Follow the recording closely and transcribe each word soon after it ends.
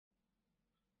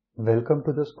Welcome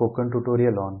to the spoken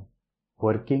tutorial on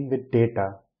working with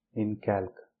data in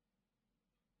Calc.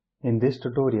 In this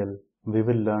tutorial, we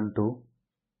will learn to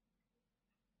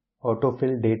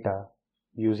autofill data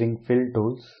using fill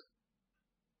tools,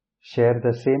 share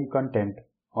the same content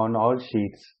on all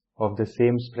sheets of the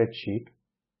same spreadsheet,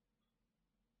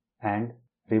 and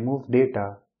remove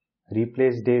data,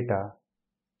 replace data,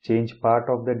 change part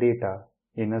of the data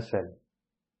in a cell.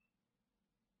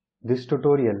 This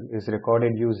tutorial is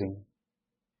recorded using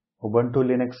Ubuntu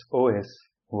Linux OS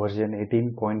version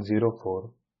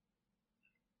 18.04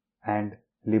 and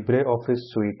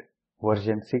LibreOffice Suite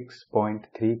version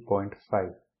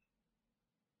 6.3.5.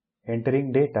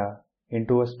 Entering data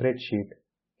into a spreadsheet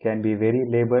can be very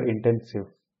labor-intensive.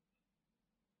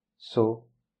 So,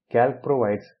 Calc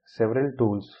provides several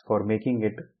tools for making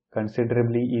it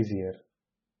considerably easier.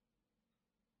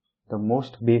 The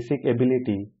most basic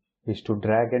ability is to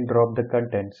drag and drop the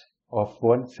contents of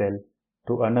one cell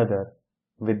to another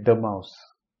with the mouse.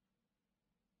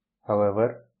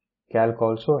 However, Calc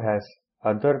also has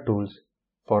other tools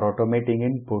for automating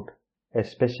input,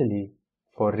 especially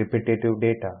for repetitive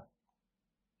data.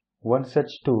 One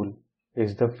such tool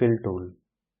is the fill tool.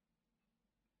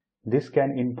 This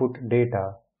can input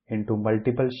data into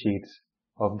multiple sheets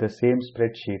of the same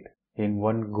spreadsheet in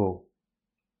one go.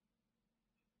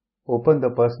 Open the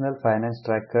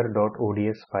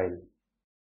personalfinancetracker.ods file.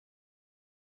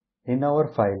 In our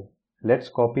file, let's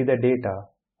copy the data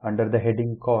under the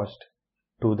heading Cost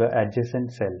to the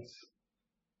adjacent cells.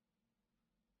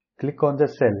 Click on the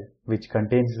cell which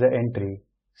contains the entry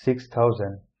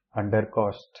 6000 under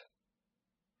Cost.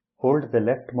 Hold the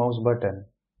left mouse button,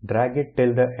 drag it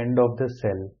till the end of the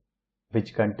cell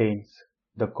which contains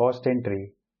the cost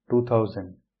entry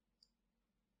 2000.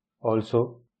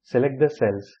 Also, select the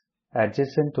cells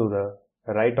adjacent to the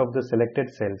right of the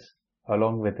selected cells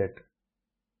along with it.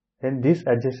 In these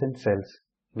adjacent cells,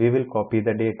 we will copy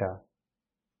the data.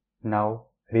 Now,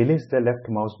 release the left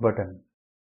mouse button.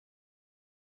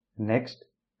 Next,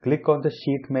 click on the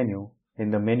Sheet menu in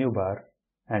the menu bar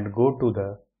and go to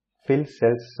the Fill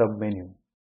Cells submenu.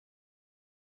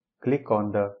 Click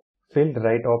on the Fill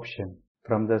Right option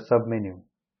from the submenu.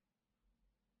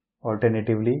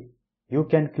 Alternatively, you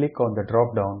can click on the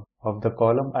drop-down of the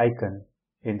column icon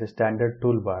in the standard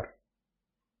toolbar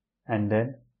and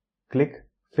then click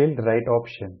Fill Right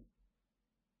option.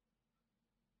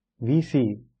 We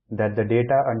see that the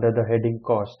data under the heading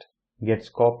Cost gets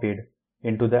copied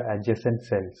into the adjacent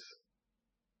cells.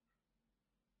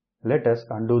 Let us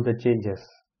undo the changes.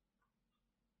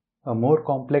 A more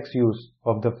complex use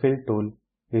of the fill tool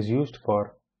is used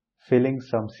for filling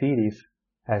some series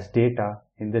as data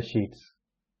in the sheets.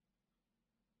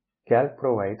 Calc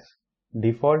provides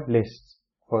default lists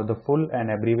for the full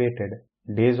and abbreviated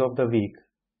days of the week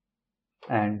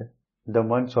and the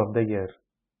months of the year.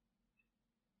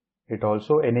 It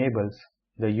also enables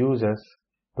the users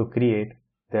to create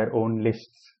their own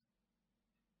lists.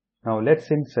 Now let's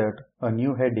insert a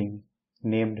new heading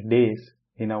named Days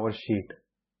in our sheet.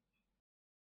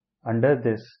 Under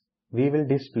this, we will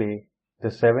display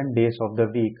the 7 days of the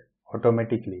week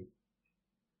automatically.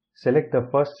 Select the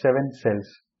first 7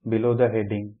 cells below the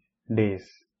heading Days.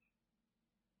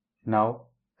 Now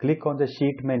click on the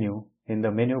Sheet menu in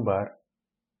the menu bar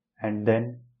and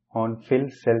then on Fill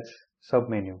Cells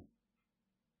submenu.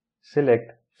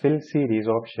 Select Fill Series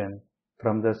option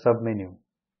from the submenu.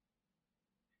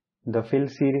 The Fill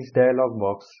Series dialog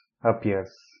box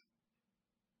appears.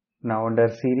 Now under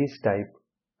Series Type,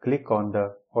 click on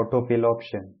the Autofill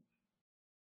option.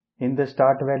 In the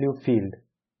Start Value field,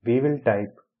 we will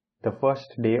type the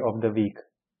first day of the week,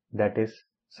 that is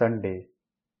Sunday.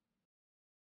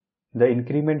 The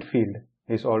increment field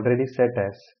is already set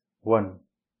as 1.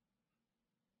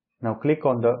 Now click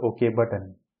on the OK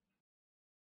button.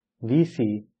 We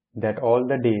see that all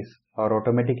the days are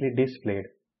automatically displayed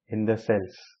in the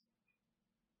cells.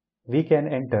 We can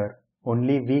enter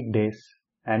only weekdays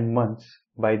and months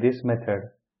by this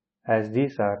method as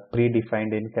these are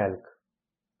predefined in Calc.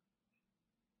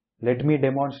 Let me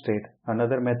demonstrate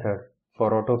another method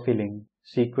for autofilling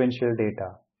sequential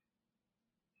data.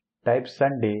 Type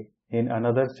Sunday in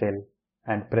another cell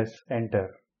and press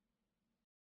Enter.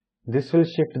 This will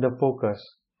shift the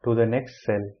focus to the next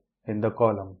cell in the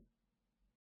column.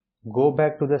 Go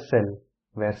back to the cell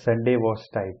where Sunday was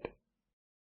typed.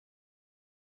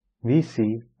 We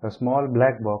see a small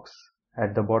black box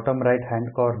at the bottom right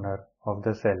hand corner of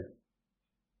the cell.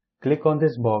 Click on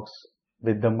this box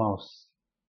with the mouse.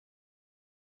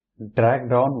 Drag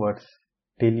downwards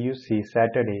till you see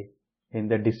Saturday in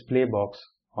the display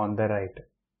box on the right.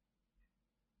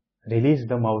 Release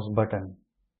the mouse button.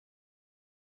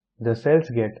 the cells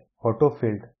get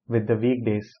auto-filled with the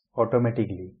weekdays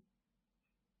automatically.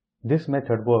 This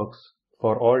method works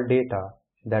for all data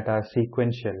that are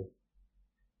sequential.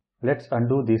 Let's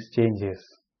undo these changes.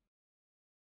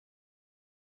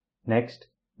 Next,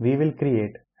 we will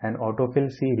create an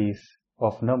autofill series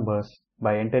of numbers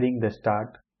by entering the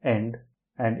start, end,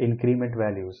 and increment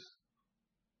values.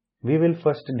 We will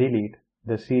first delete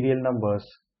the serial numbers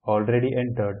already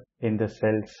entered in the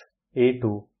cells A2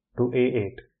 to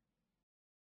A8.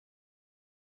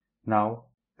 Now,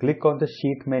 click on the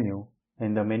Sheet menu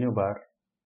in the menu bar,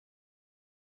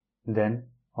 then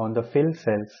on the Fill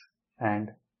Cells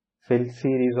and Fill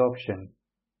Series option.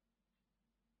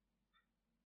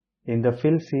 In the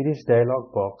Fill Series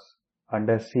dialog box,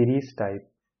 under Series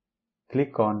Type,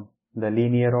 click on the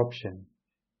Linear option.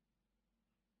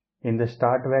 In the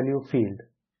Start Value field,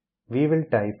 we will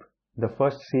type the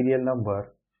first serial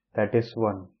number, that is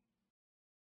 1.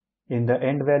 In the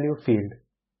End Value field,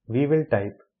 we will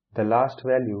type the last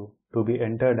value to be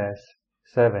entered as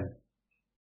 7.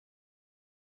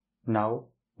 Now,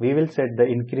 we will set the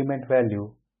increment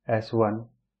value as 1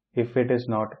 if it is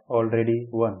not already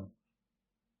 1.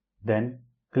 Then,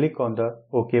 click on the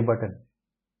OK button.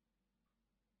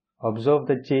 Observe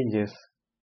the changes.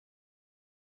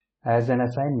 As an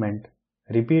assignment,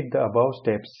 repeat the above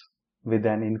steps with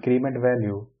an increment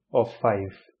value of 5.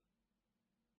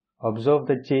 Observe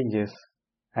the changes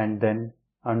and then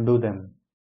undo them.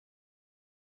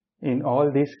 In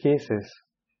all these cases,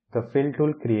 the fill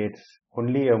tool creates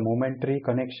only a momentary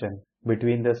connection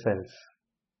between the cells.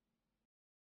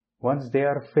 Once they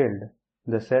are filled,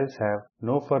 the cells have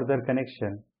no further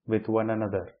connection with one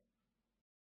another.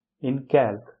 In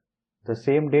Calc, the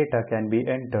same data can be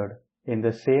entered in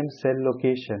the same cell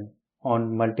location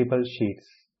on multiple sheets.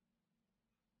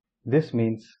 This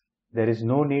means there is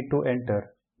no need to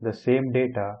enter the same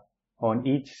data on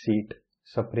each sheet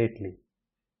separately.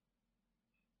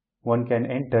 One can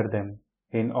enter them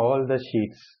in all the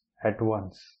sheets at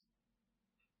once.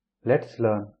 Let's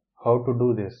learn how to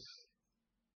do this.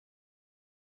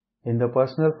 In the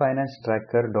Personal Finance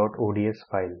Tracker.ods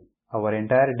file, our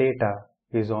entire data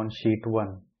is on sheet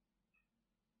 1.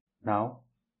 Now,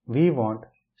 we want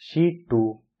sheet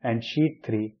 2 and sheet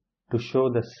 3 to show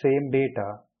the same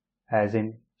data as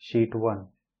in sheet 1.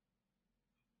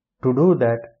 To do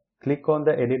that, click on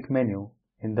the Edit menu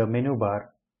in the menu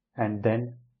bar and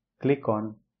then click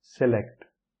on Select.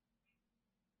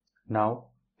 Now,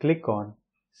 click on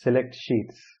Select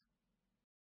Sheets.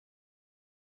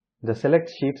 The Select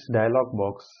Sheets dialog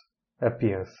box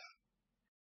appears.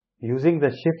 Using the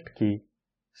Shift key,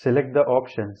 select the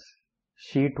options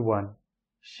Sheet 1,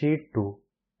 Sheet 2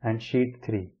 and Sheet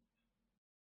 3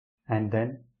 and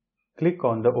then click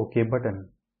on the OK button.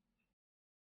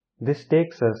 This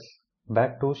takes us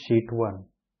back to Sheet 1.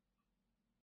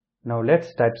 Now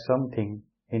let's type something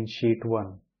in Sheet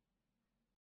 1.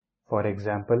 For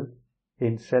example,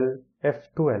 in cell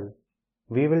F12,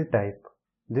 we will type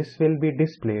 "This will be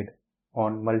displayed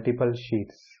on multiple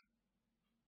sheets."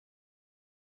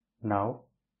 Now,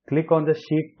 click on the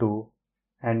Sheet 2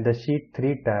 and the Sheet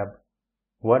 3 tab,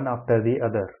 one after the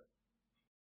other.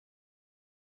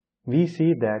 We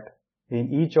see that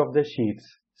in each of the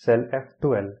sheets, cell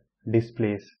F12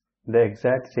 displays the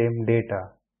exact same data.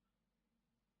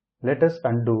 Let us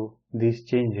undo these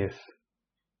changes.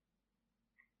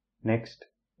 Next,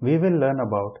 we will learn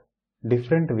about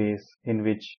different ways in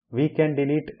which we can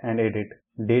delete and edit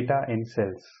data in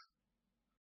cells.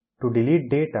 To delete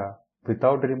data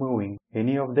without removing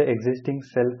any of the existing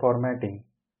cell formatting,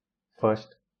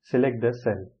 first select the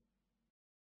cell.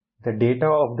 The data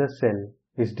of the cell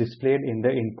is displayed in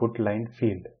the input line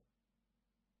field.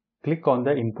 Click on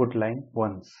the input line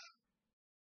once.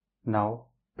 Now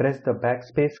press the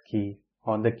backspace key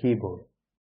on the keyboard.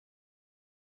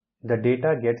 The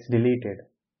data gets deleted.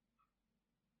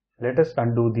 Let us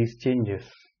undo these changes.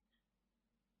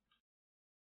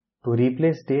 To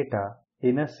replace data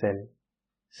in a cell,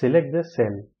 select the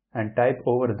cell and type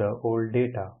over the old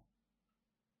data.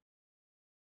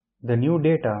 The new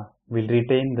data will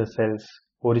retain the cell's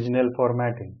original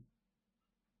formatting.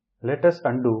 Let us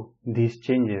undo these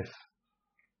changes.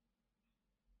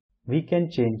 We can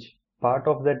change part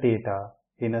of the data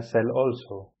in a cell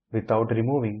also without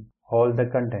removing all the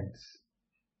contents.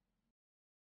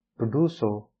 To do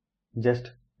so,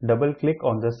 just double-click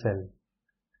on the cell.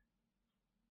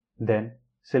 Then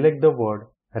select the word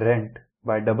rent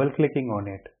by double-clicking on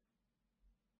it.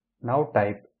 Now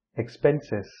type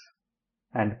expenses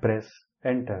and press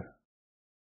enter.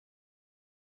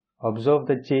 Observe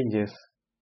the changes.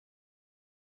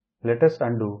 Let us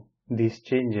undo these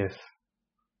changes.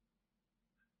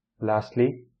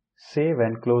 Lastly, Save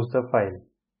and close the file.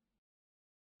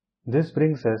 This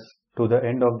brings us to the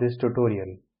end of this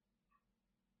tutorial.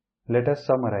 Let us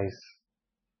summarize.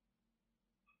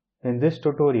 In this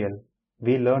tutorial,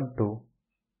 we learned to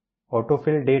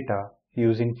autofill data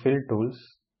using fill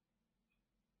tools,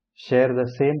 share the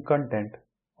same content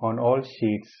on all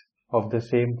sheets of the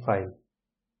same file,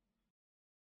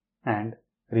 and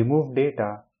remove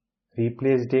data,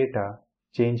 replace data,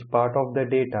 change part of the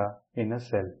data in a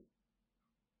cell.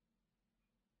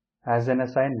 As an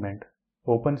assignment,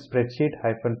 open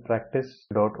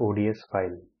spreadsheet-practice.ods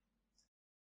file.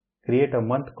 Create a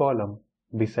month column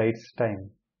besides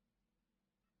time.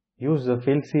 Use the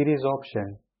Fill Series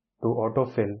option to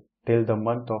autofill till the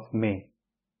month of May.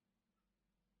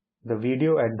 The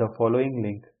video at the following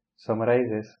link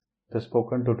summarizes the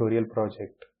spoken tutorial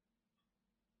project.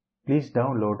 Please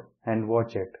download and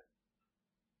watch it.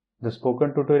 The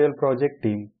spoken tutorial project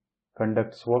team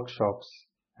conducts workshops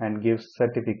and gives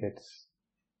certificates.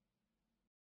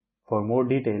 For more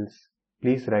details,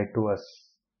 please write to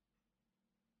us.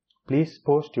 Please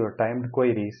post your timed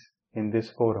queries in this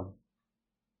forum.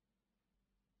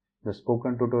 The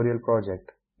Spoken Tutorial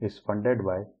project is funded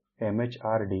by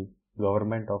MHRD,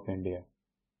 Government of India.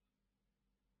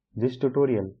 This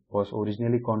tutorial was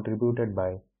originally contributed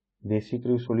by Desi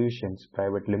Crew Solutions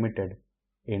Private Limited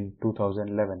in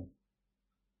 2011.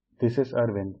 This is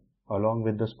Arvind along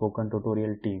with the Spoken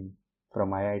Tutorial team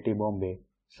from IIT Bombay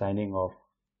signing off.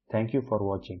 Thank you for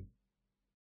watching.